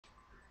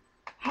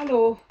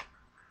Hello,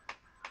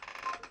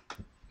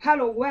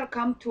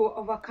 welcome to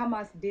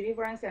Overcomers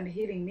Deliverance and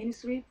Healing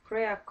Ministry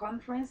Prayer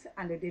Conference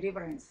and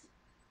Deliverance.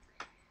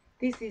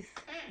 This is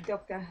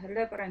Dr.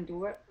 Reverend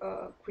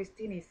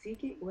Christine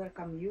Isiki.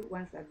 Welcome you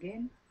once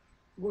again.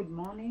 Good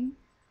morning.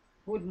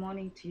 Good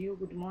morning to you.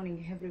 Good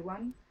morning,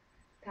 everyone.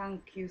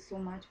 Thank you so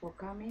much for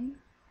coming.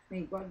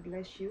 May God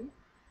bless you.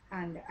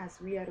 And as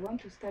we are going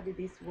to study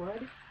this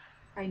word,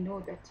 I know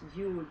that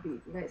you will be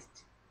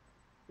blessed.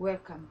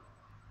 Welcome.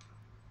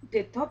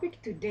 The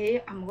topic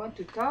today I'm going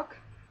to talk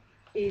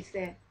is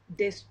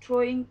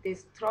destroying the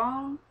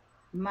strong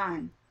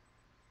man.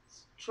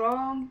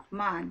 Strong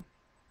man.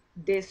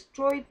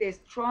 Destroy the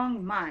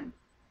strong man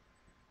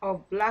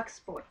of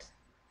Blackspot.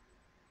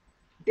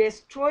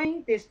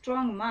 Destroying the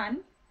strong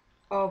man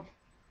of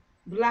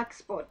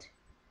Blackspot.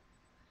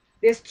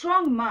 The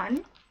strong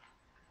man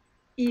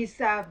is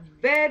a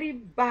very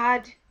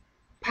bad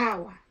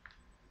power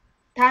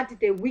that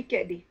the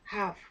wicked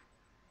have.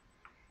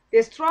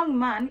 The strong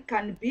man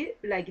can be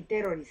like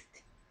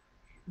terrorists.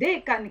 They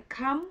can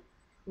come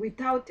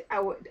without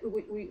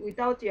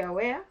your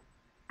aware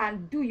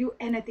and do you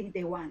anything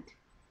they want.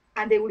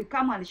 And they will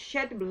come and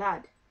shed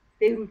blood.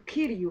 They will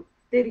kill you.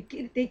 They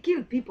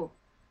kill people.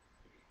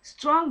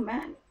 Strong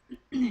men,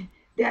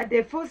 they are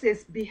the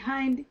forces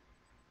behind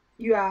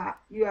your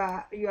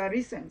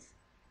reasons,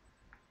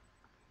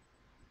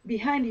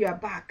 behind your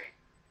back.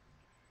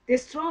 The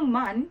strong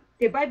man,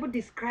 the Bible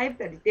describes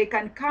that they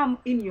can come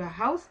in your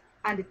house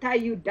and tie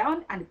you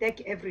down and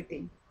take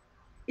everything.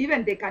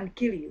 Even they can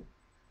kill you.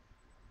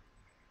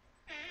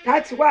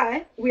 That's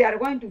why we are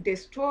going to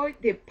destroy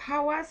the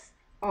powers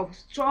of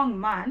strong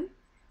man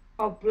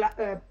of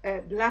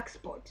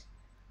Blackspot.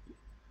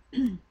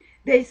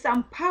 There is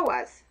some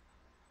powers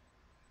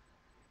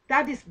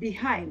that is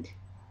behind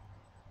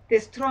the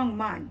strong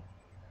man.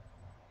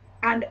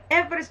 And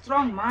every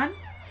strong man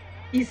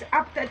is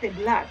after the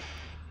blood.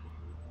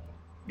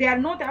 They are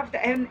not after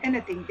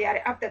anything. They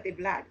are after the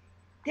blood.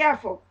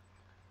 Therefore,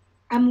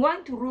 I'm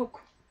going to look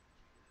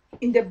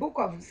in the book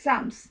of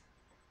Psalms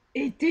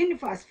 18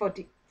 verse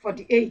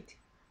 48.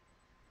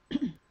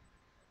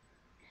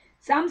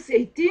 Psalms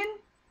 18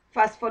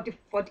 verse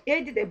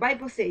 48, the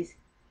Bible says,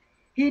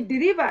 He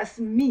delivers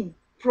me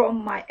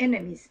from my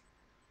enemies.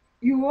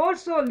 You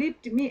also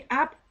lift me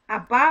up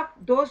above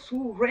those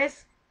who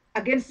race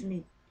against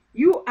me.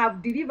 You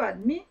have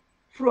delivered me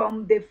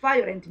from the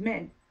violent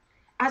men.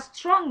 A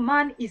strong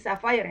man is a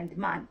violent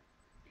man.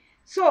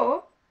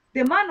 So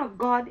the man of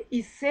God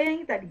is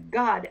saying that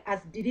God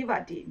has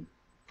delivered him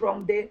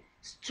from the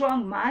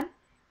strong man,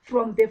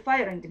 from the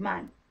violent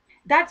man.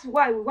 That's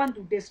why we want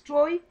to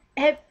destroy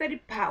every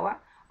power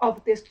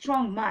of the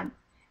strong man,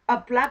 a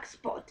black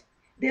spot.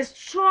 The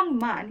strong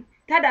man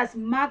that has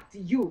marked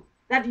you,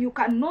 that you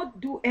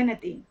cannot do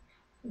anything.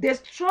 The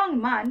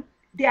strong man,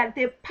 they are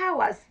the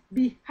powers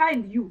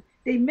behind you.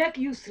 They make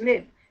you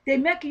slave. They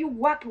make you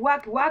work,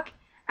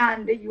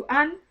 and you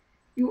earn.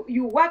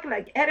 You work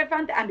like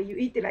elephant and you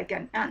eat like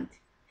an ant.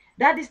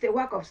 That is the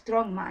work of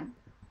strong man.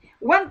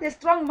 When the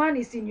strong man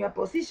is in your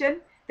position,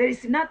 there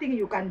is nothing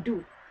you can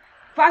do.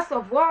 First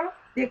of all,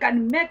 they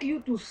can make you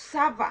to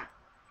suffer.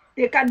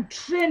 They can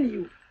train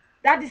you.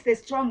 That is the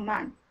strong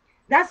man.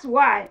 That's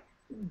why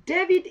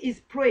David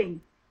is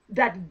praying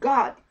that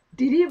God,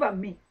 deliver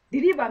me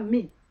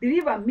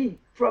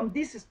from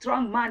this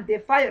strong man,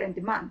 the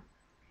violent man.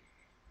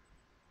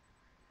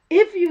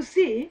 If you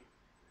see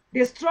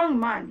the strong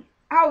man,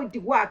 how it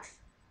works,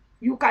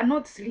 you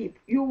cannot sleep.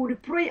 You will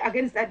pray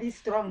against that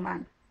strong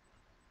man.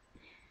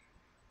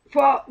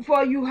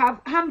 For you have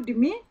armed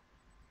me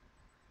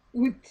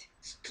with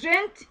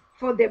strength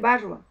for the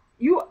battle.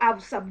 You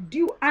have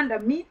subdued under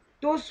me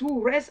those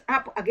who rise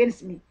up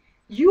against me.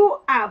 You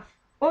have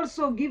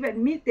also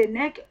given me the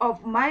neck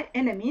of my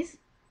enemies,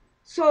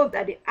 so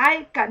that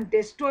I can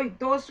destroy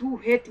those who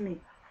hate me.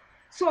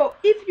 So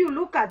if you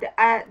look at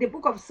the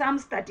book of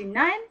Psalms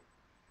 39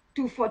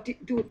 to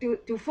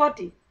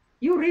 40,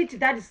 you read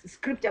that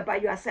scripture by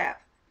yourself.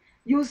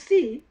 You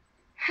see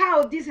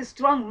how this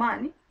strong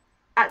man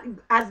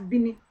has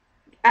been,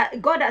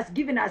 God has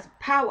given us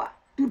power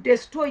to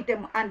destroy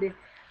them and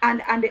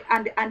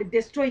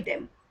destroy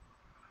them.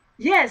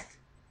 Yes,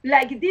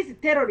 like these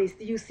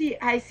terrorists you see,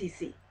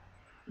 ICC,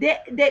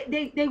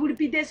 they will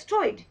be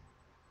destroyed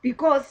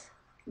because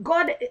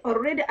God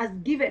already has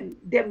given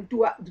them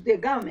to the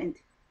government.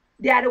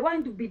 They are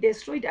going to be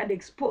destroyed and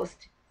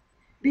exposed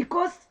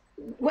because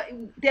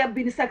they have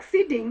been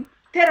succeeding,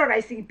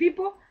 terrorizing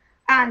people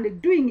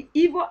and doing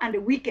evil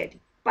and wicked.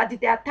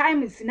 But their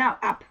time is now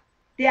up.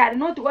 They are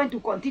not going to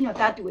continue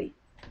that way.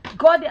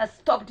 God has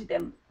stopped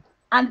them,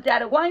 and they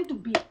are going to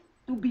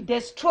be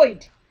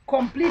destroyed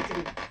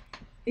completely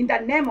in the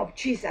name of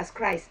Jesus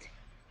Christ.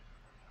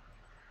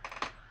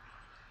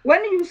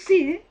 When you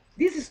see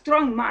this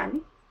strong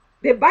man,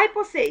 the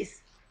Bible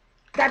says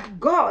that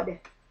God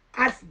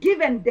has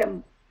given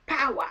them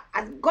power,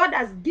 as God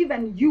has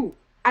given you,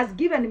 has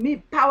given me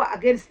power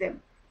against them.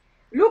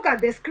 Look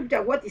at the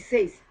scripture, what it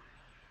says.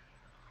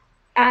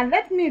 And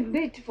let me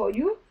read for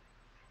you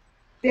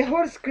the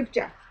whole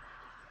scripture.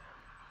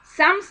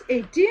 Psalms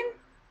 18,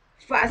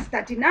 verse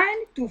 39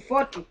 to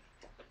 40.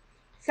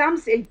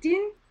 Psalms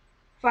 18,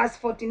 verse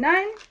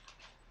 49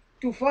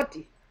 to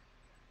 40.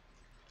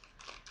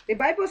 The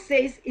Bible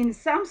says in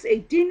Psalms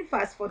 18,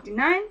 verse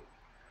 49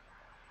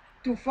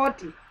 to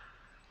 40,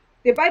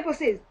 the Bible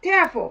says,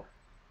 therefore,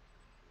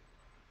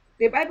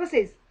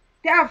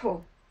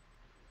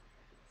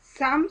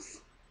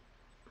 Psalms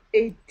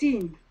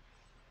 18,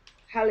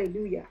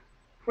 hallelujah,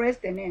 praise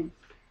the name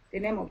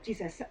of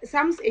Jesus.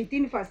 Psalms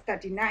 18, verse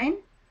 39,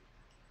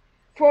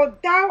 for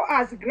thou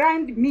hast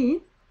granted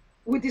me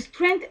with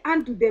strength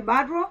unto the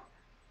battle,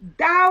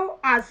 thou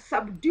hast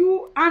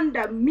subdued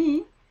under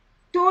me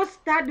those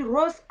that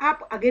rose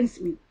up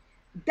against me.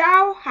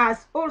 Thou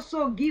hast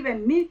also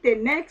given me the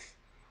necks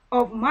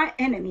of my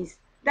enemies,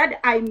 that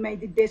I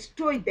might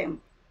destroy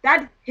them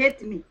that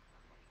hate me.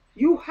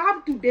 You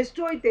have to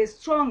destroy the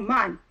strong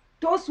man,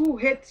 those who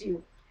hate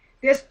you.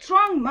 The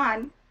strong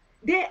man,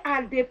 they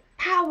are the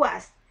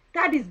powers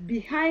that is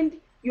behind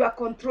your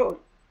control.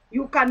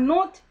 You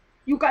cannot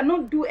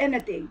do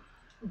anything.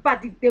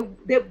 But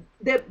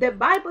the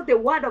Bible, the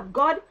word of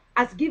God,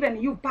 has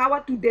given you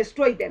power to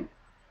destroy them.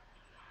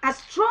 A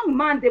strong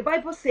man, the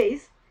Bible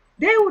says,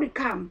 they will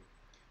come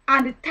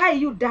and tie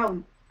you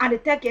down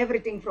and take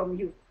everything from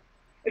you.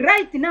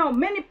 Right now,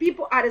 many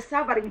people are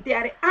suffering. They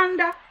are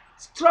under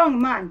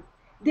strong man.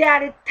 They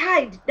are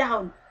tied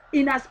down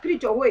in a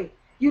spiritual way.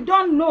 You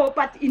don't know,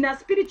 but in a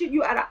spiritual,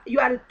 you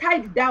are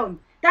tied down.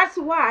 That's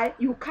why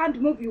you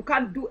can't move, you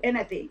can't do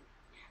anything.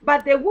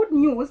 But the good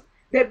news,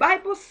 the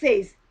Bible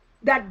says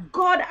that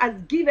God has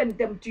given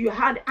them to your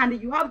hand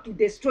and you have to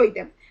destroy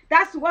them.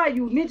 That's why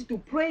you need to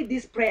pray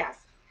these prayers.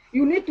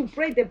 You need to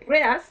pray the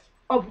prayers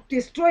of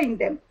destroying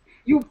them.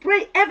 You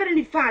pray,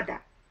 Heavenly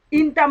Father,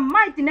 in the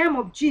mighty name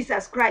of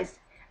Jesus Christ,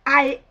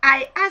 I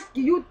ask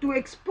you to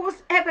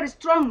expose every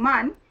strong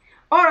man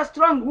or a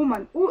strong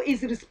woman who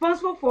is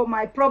responsible for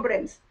my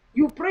problems.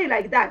 You pray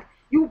like that.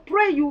 You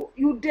pray,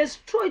 you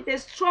destroy the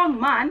strong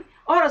man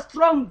or a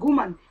strong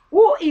woman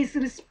who is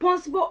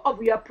responsible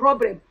of your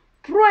problem.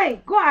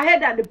 Pray, go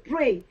ahead and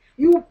pray.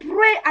 You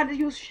pray and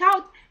you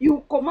shout,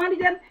 you command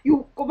them,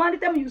 you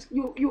command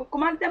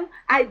them,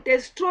 I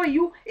destroy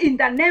you in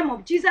the name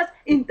of Jesus,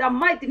 in the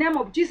mighty name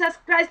of Jesus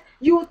Christ.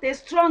 You the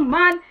strong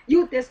man,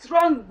 you the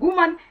strong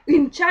woman,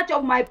 in charge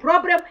of my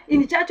problem,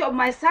 in charge of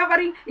my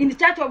suffering, in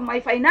charge of my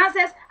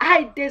finances,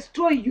 I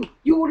destroy you.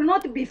 You will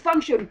not be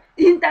functioning.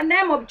 In the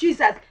name of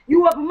Jesus,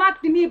 you have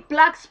marked me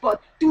black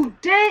spot.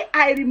 Today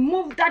I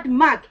remove that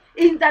mark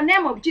in the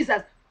name of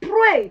Jesus.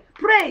 Pray,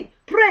 pray,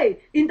 pray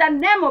in the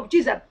name of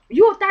Jesus.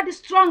 You that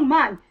strong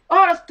man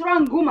or a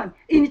strong woman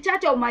in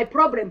charge of my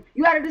problem.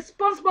 You are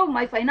responsible for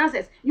my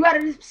finances. You are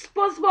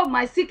responsible for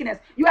my sickness.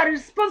 You are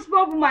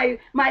responsible for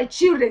my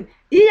children.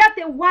 Hear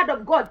the word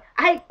of God.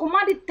 I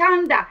command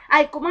thunder.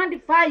 I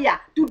command fire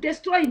to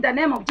destroy in the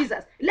name of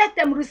Jesus. Let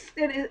them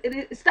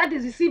start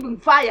receiving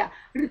fire.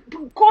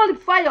 Call the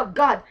fire of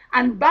God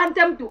and burn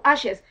them to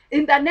ashes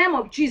in the name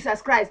of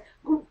Jesus Christ.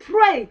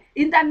 Pray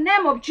in the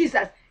name of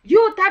Jesus.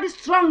 You that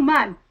strong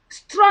man,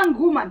 strong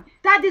woman,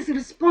 that is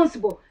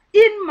responsible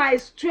in my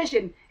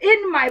situation,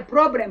 in my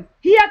problem,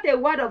 hear the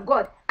word of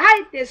God.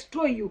 I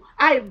destroy you.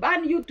 I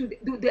burn you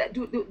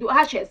to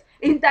ashes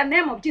in the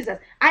name of Jesus.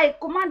 I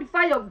command the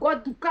fire of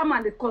God to come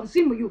and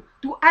consume you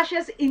to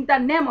ashes in the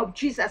name of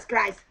Jesus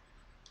Christ.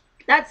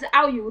 That's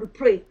how you will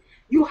pray.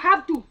 You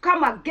have to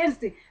come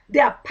against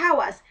their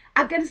powers,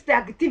 against their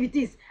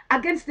activities,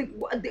 against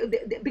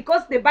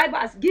because the Bible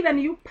has given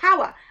you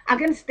power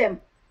against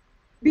them.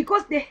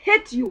 Because they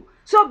hate you.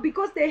 So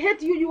because they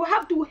hate you, you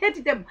have to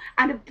hate them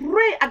and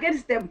pray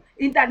against them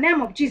in the name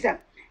of Jesus.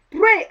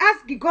 Pray,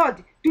 ask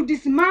God to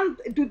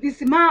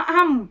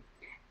dismantle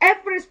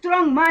every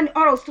strong man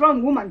or a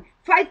strong woman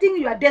fighting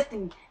your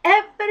destiny.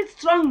 Every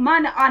strong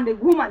man and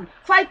woman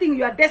fighting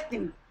your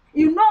destiny.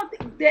 You know,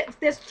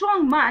 the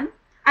strong man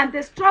and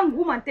the strong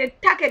woman, they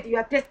target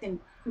your destiny.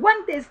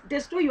 When they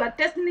destroy your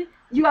destiny,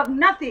 you have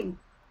nothing.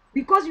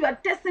 Because your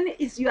destiny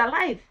is your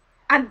life.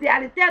 And they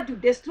are there to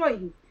destroy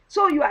you.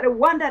 So you are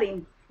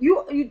wondering,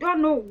 you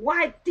don't know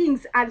why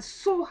things are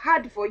so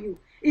hard for you.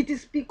 It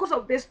is because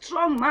of the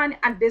strong man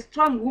and the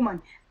strong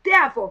woman.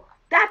 Therefore,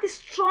 that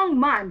strong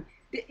man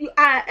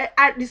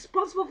are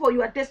responsible for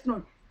your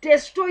destiny.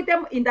 Destroy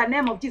them in the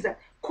name of Jesus.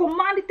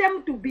 Command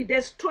them to be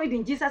destroyed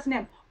in Jesus'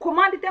 name.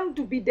 Command them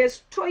to be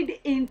destroyed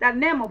in the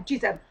name of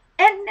Jesus.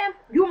 Any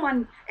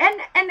human,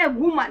 any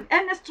woman,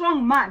 any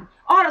strong man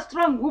or a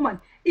strong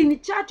woman in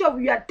charge of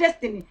your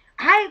destiny,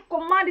 I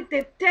command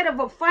the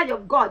terrible fire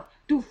of God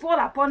to fall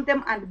upon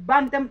them and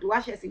burn them to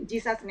ashes in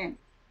Jesus' name.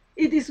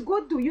 It is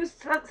good to use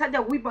such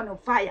a weapon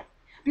of fire,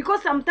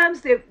 because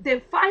sometimes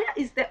the fire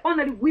is the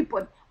only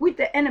weapon which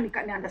the enemy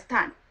can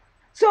understand.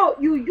 So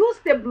you use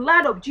the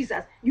blood of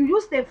Jesus, you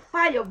use the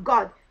fire of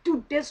God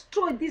to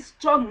destroy this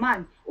strong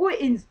man who is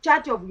in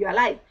charge of your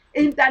life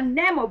in the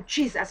name of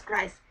Jesus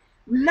Christ.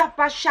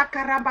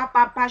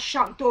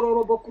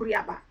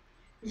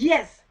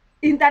 Yes,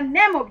 in the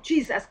name of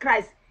Jesus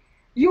Christ.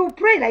 You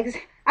pray like this.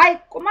 I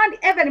command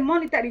every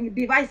monitoring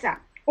device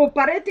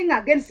operating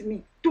against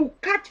me to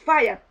catch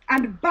fire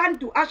and burn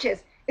to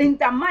ashes in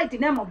the mighty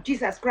name of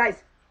Jesus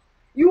Christ.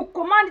 You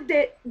command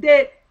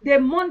the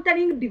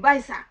monitoring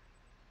devicer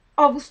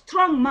of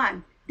strong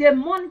man, the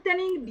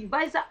monitoring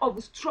devicer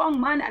of strong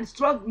man and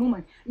strong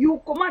woman.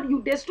 You command,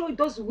 you destroy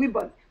those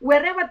weapons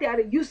wherever they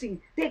are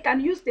using. They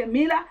can use the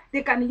miller,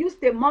 they can use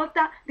the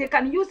mortar, they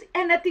can use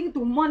anything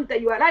to monitor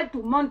your life,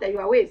 to monitor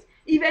your ways.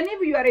 Even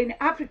if you are in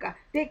Africa,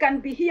 they can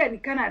be here in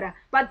Canada,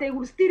 but they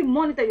will still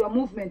monitor your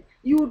movement.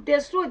 You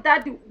destroy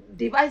that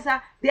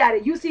devicer they are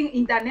using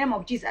in the name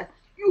of Jesus.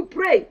 You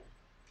pray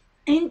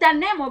in the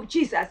name of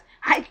Jesus.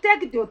 I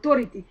take the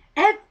authority.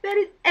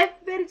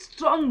 Every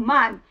strong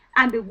man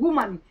and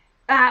woman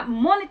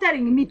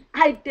monitoring me,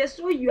 I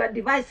destroy your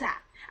device.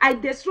 I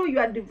destroy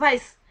your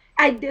device.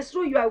 I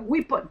destroy your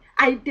weapon.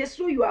 I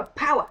destroy your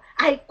power.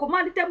 I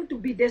command them to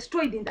be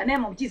destroyed in the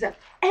name of Jesus.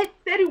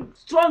 Every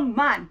strong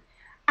man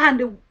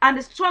and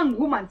a strong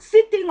woman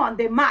sitting on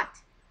the mat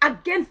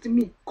against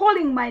me,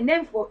 calling my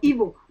name for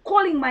evil,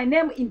 calling my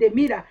name in the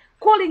mirror,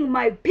 calling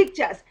my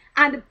pictures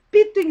and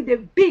putting the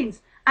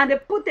pins and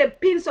put the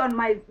pins on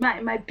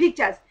my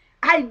pictures.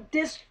 I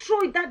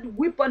destroy that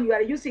weapon you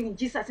are using in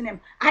Jesus' name.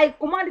 I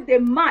command the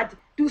mud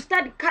to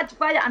start catch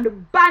fire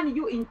and burn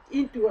you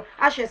into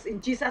ashes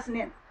in Jesus'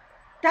 name.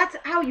 That's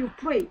how you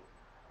pray.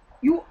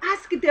 You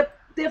ask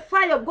the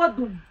fire of God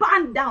to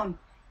burn down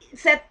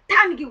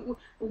satanic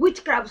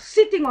witchcraft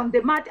sitting on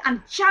the mat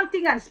and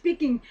chanting and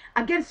speaking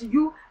against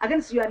you,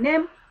 against your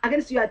name,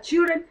 against your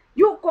children.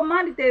 You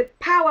command the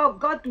power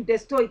of God to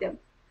destroy them.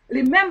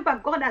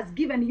 Remember, God has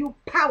given you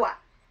power.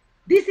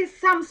 This is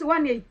Psalms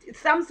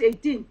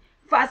 18,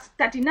 verse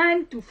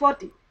 39 to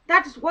 40.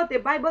 That is what the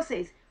Bible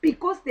says.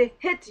 Because they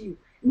hate you,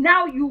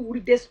 now you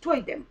will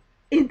destroy them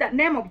in the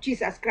name of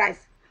Jesus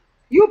Christ.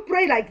 You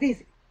pray like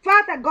this: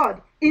 Father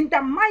God, in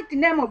the mighty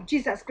name of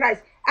Jesus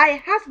Christ,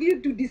 I ask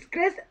you to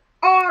disgrace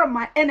all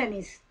my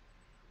enemies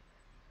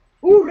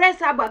who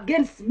rise up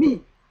against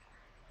me.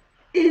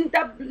 In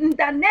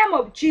the name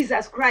of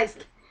Jesus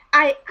Christ,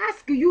 I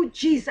ask you,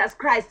 Jesus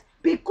Christ,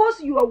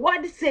 because your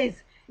word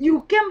says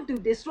you came to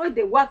destroy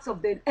the works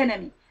of the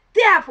enemy.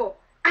 Therefore,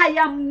 I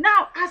am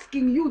now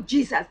asking you,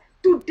 Jesus,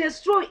 to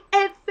destroy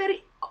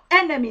every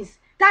enemies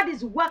that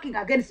is working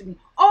against me.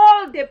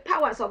 All the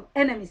powers of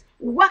enemies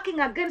working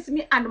against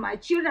me and my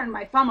children and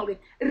my family,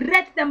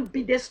 let them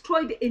be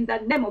destroyed in the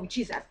name of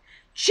Jesus.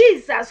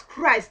 Jesus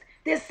Christ,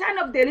 the Son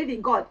of the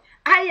living God,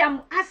 I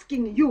am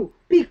asking you,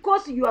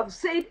 because you have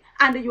said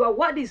and your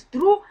word is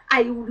true,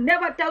 I will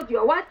never doubt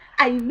your word.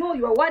 I know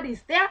your word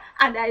is there,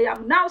 and I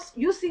am now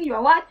using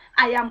your word.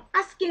 I am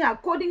asking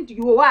according to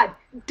your word.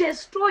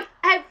 Destroy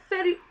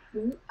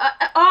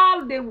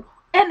all the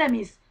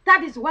enemies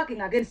that is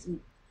working against me.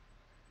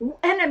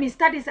 Enemies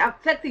that is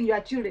affecting your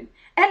children.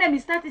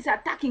 Enemies that is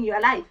attacking your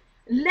life.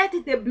 Let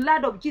the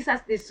blood of Jesus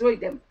destroy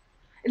them.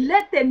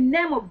 Let the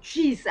name of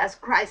Jesus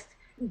Christ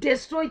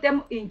destroy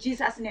them in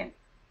Jesus' name.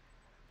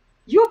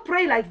 You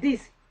pray like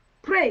this.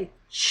 Pray,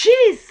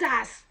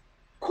 Jesus.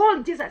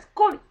 Call Jesus.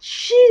 Call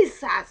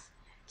Jesus.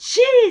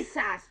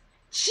 Jesus.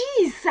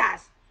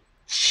 Jesus.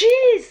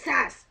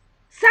 Jesus.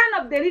 Son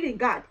of the living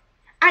God.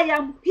 I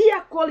am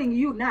here calling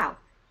you now.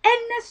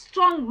 Any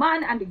strong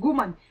man and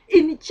woman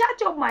in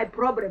charge of my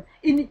problem,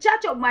 in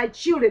charge of my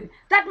children,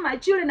 that my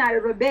children are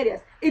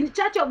rebellious, in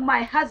charge of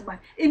my husband,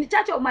 in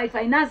charge of my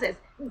finances,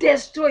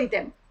 destroy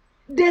them.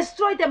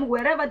 Destroy them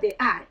wherever they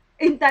are.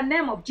 In the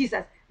name of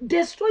Jesus.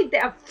 Destroy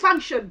their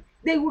function.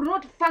 They will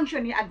not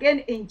function again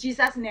in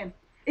Jesus' name.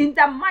 In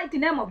the mighty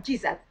name of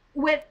Jesus.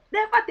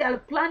 Wherever they are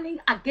planning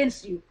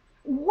against you,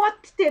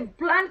 what they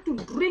plan to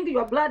drink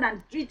your blood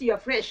and treat your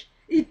flesh,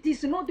 it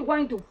is not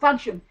going to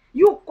function.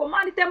 You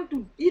command them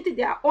to eat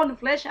their own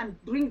flesh and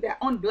drink their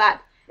own blood.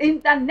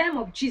 In the name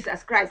of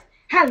Jesus Christ.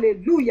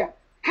 Hallelujah.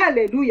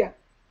 Hallelujah.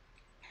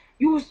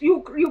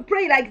 You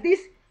pray like this.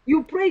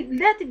 You pray,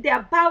 let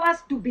their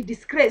powers to be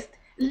disgraced.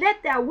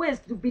 Let their ways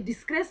to be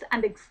disgraced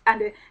and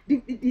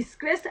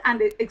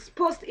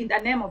exposed in the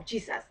name of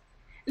Jesus.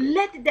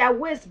 Let their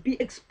ways be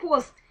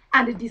exposed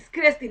and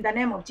disgraced in the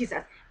name of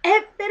Jesus.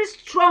 Every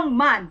strong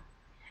man,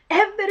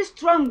 every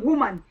strong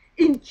woman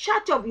in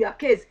charge of your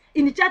case,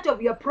 in charge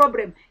of your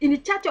problem,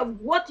 in charge of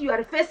what you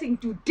are facing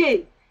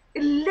today,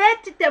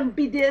 let them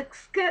be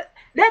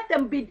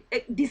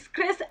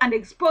disgraced and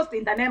exposed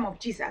in the name of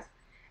Jesus.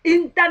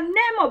 In the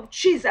name of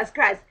Jesus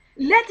Christ,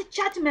 let the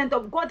judgment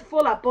of God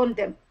fall upon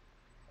them.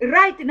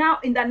 Right now,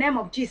 in the name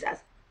of Jesus.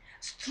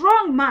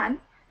 Strong man,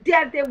 they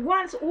are the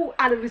ones who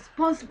are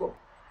responsible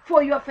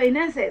for your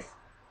finances.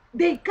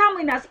 They come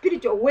in a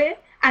spiritual way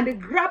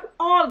and grab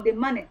all the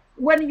money.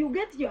 When you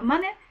get your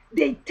money,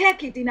 they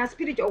take it in a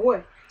spiritual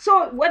way.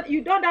 So when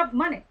you don't have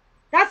money,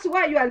 that's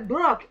why you are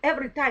broke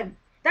every time.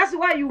 That's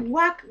why you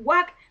work.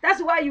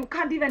 That's why you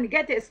can't even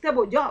get a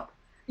stable job.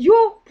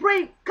 You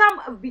pray,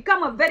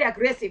 become very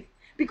aggressive,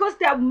 because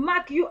they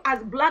mark you as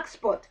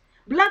Blackspot.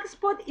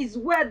 Blackspot is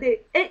where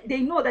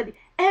they know that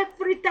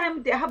every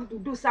time they have to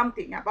do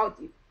something about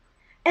you.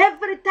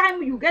 Every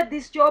time you get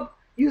this job,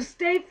 you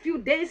stay few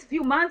days,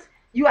 few months,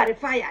 you are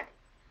fired.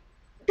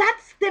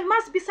 There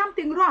must be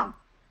something wrong.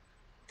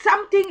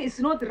 Something is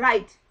not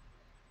right.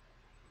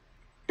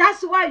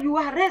 That's why you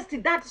arrest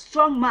that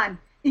strong man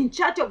in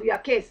charge of your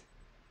case.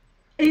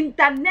 In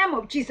the name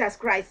of Jesus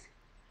Christ.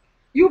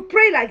 You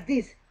pray like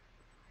this.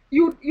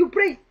 You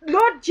pray,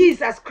 Lord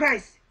Jesus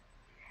Christ,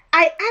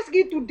 I ask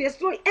you to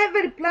destroy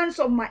every plans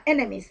of my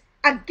enemies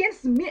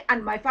against me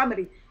and my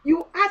family.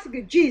 You ask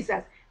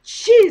Jesus,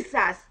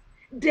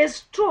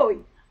 destroy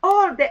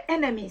all the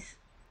enemies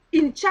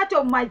in charge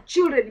of my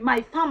children,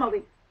 my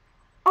family,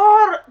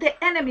 all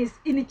the enemies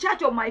in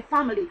charge of my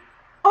family,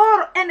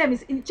 all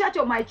enemies in charge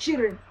of my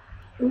children.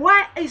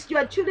 Why is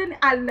your children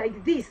are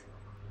like this?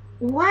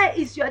 Why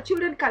is your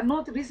children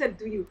cannot listen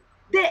to you?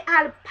 They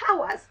are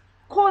powers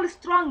called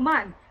strong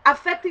man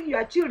affecting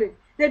your children.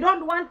 They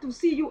don't want to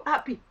see you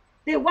happy.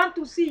 They want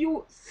to see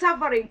you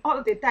suffering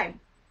all the time.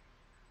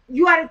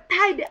 You are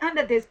tied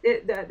under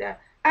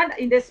under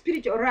in the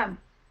spiritual realm.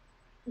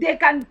 They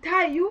can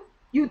tie you.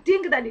 You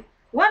think that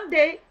one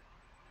day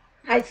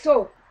I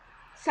saw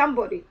a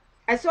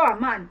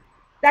man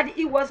that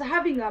he was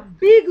having a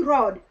big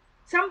rod,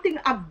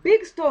 a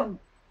big stone,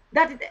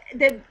 that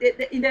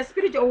in the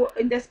spiritual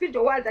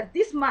world, that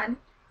this man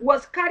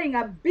was carrying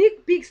a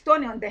big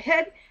stone on the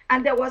head,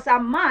 and there was a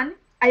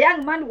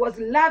young man was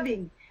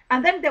laughing,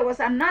 and then there was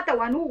another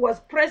one who was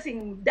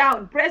pressing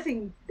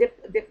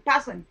the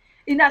person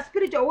in a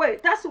spiritual way.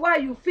 That's why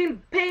you feel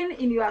pain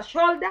in your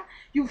shoulder.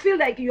 You feel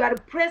like you are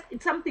pressed,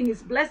 something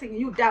is blessing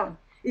you down,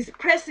 is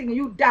pressing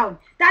you down.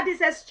 That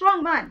is a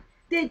strong man.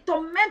 They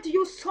torment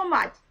you so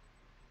much.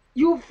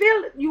 You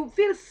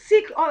feel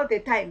sick all the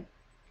time.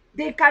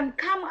 They can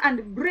come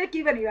and break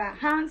even your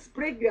hands,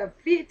 break your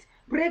feet,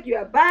 break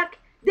your back.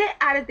 They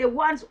are the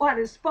ones who are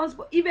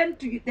responsible even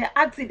to the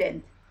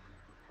accident.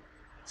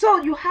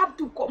 So you have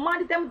to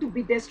command them to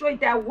be destroyed,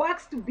 their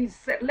works to be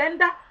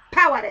surrendered,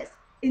 powerless,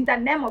 in the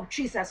name of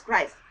Jesus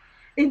Christ.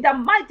 In the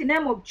mighty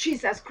name of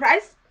Jesus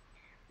Christ,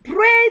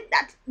 pray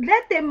that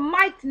let the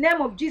mighty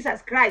name of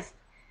Jesus Christ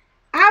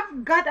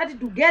have gathered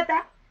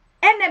together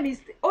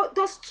enemies,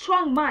 those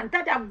strong men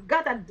that have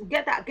gathered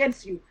together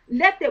against you.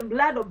 Let the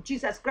blood of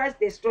Jesus Christ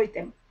destroy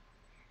them.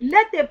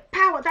 Let the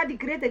power that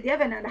created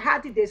heaven and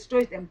earth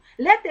destroy them.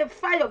 Let the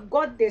fire of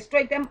God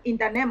destroy them in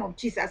the name of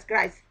Jesus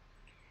Christ.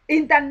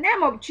 In the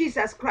name of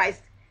Jesus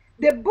Christ.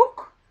 In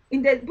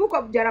the book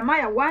of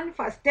Jeremiah 1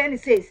 verse 10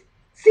 says,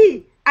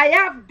 see, I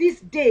have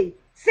this day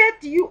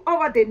set you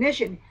over the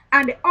nation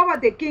and over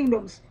the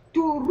kingdoms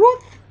to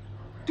root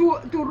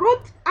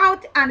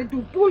out and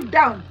to pull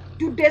down,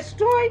 to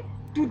destroy,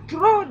 to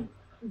throw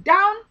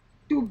down,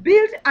 to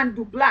build and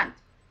to plant.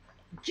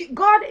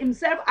 God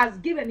himself has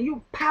given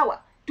you power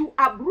to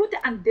uproot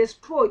and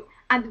destroy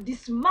and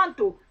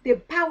dismantle the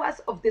powers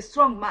of the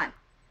strong man.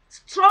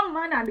 Strong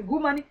man and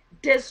woman,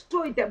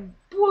 destroy them,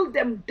 pull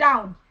them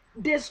down,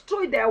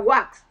 destroy their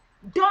works.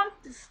 Don't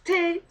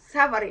stay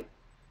suffering.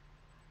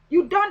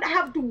 You don't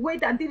have to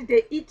wait until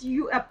they eat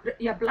you up,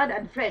 your blood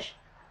and flesh,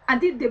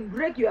 until they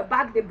break your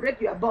back, they break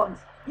your bones.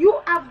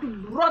 You have to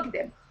break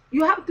them.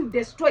 You have to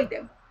destroy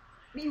them.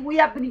 We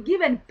have been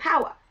given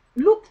power.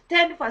 Luke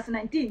 10 verse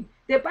 19,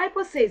 the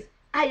Bible says,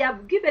 I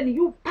have given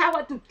you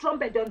power to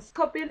trumpet on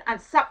scorpion and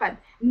serpent.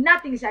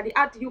 Nothing shall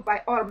hurt you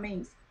by all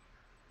means.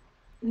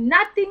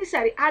 Nothing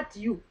shall hurt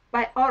you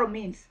by all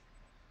means.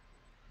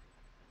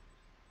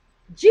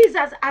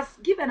 Jesus has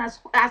given us,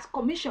 has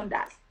commissioned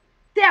us.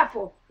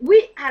 Therefore,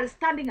 we are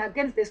standing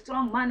against the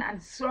strong man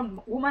and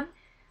strong woman,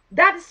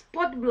 that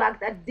spot black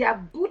that they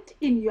have put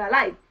in your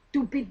life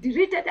to be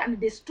deleted and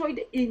destroyed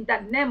in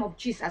the name of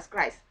Jesus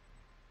Christ.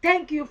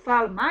 Thank you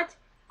very much.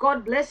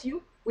 God bless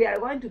you. We are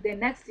going to the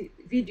next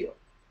video.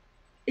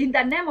 In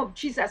the name of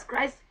Jesus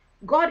Christ,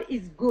 God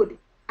is good,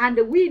 and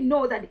we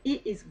know that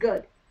he is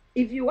good.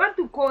 If you want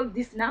to call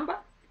this number,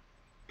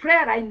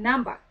 prayer line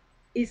number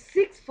is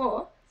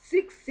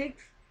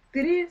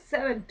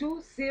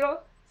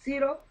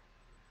 64663720,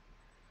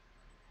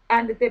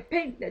 and the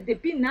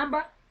PIN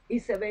number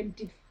is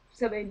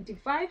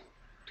 75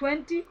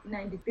 20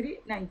 93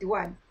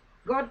 91.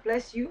 God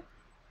bless you.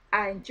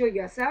 Enjoy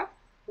yourself.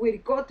 We'll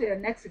go to the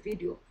next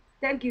video.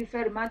 Thank you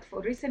very much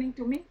for listening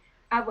to me.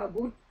 Have a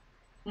good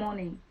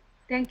morning.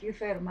 Thank you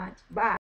very much. Bye.